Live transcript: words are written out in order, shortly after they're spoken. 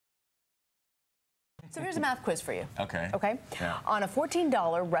So here's a math quiz for you. Okay. Okay? Yeah. On a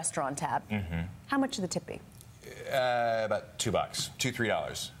 $14 restaurant tab, how much should the tip be? About $2,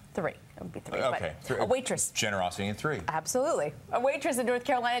 $3. Three. It would be three. Okay. But a waitress. Generosity in three. Absolutely. A waitress in North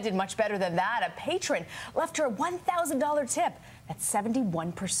Carolina did much better than that. A patron left her a $1,000 tip. That's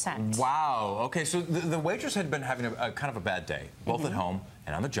 71%. Wow. Okay, so the waitress had been having a kind of a bad day, both at home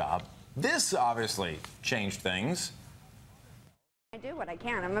and on the job. This obviously changed things. I do what I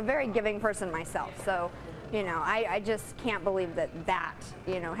can. I'm a very giving person myself, so, you know, I just can't believe that,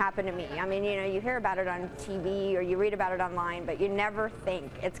 you know, happened to me. I mean, you know, you hear about it on TV or you read about it online, but you never think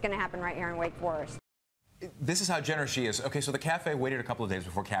it's going to happen right here in Wake Forest. This is how generous she is. Okay, so the cafe waited a couple of days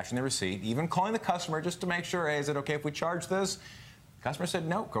before cashing the receipt, even calling the customer just to make sure, hey, is it okay if we charge this? The customer said,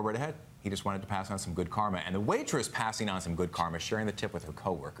 no, go right ahead. He just wanted to pass on some good karma. And the waitress passing on some good karma, sharing the tip with her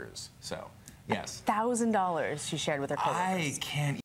coworkers. So, yes. $1,000 she shared with her coworkers. I can't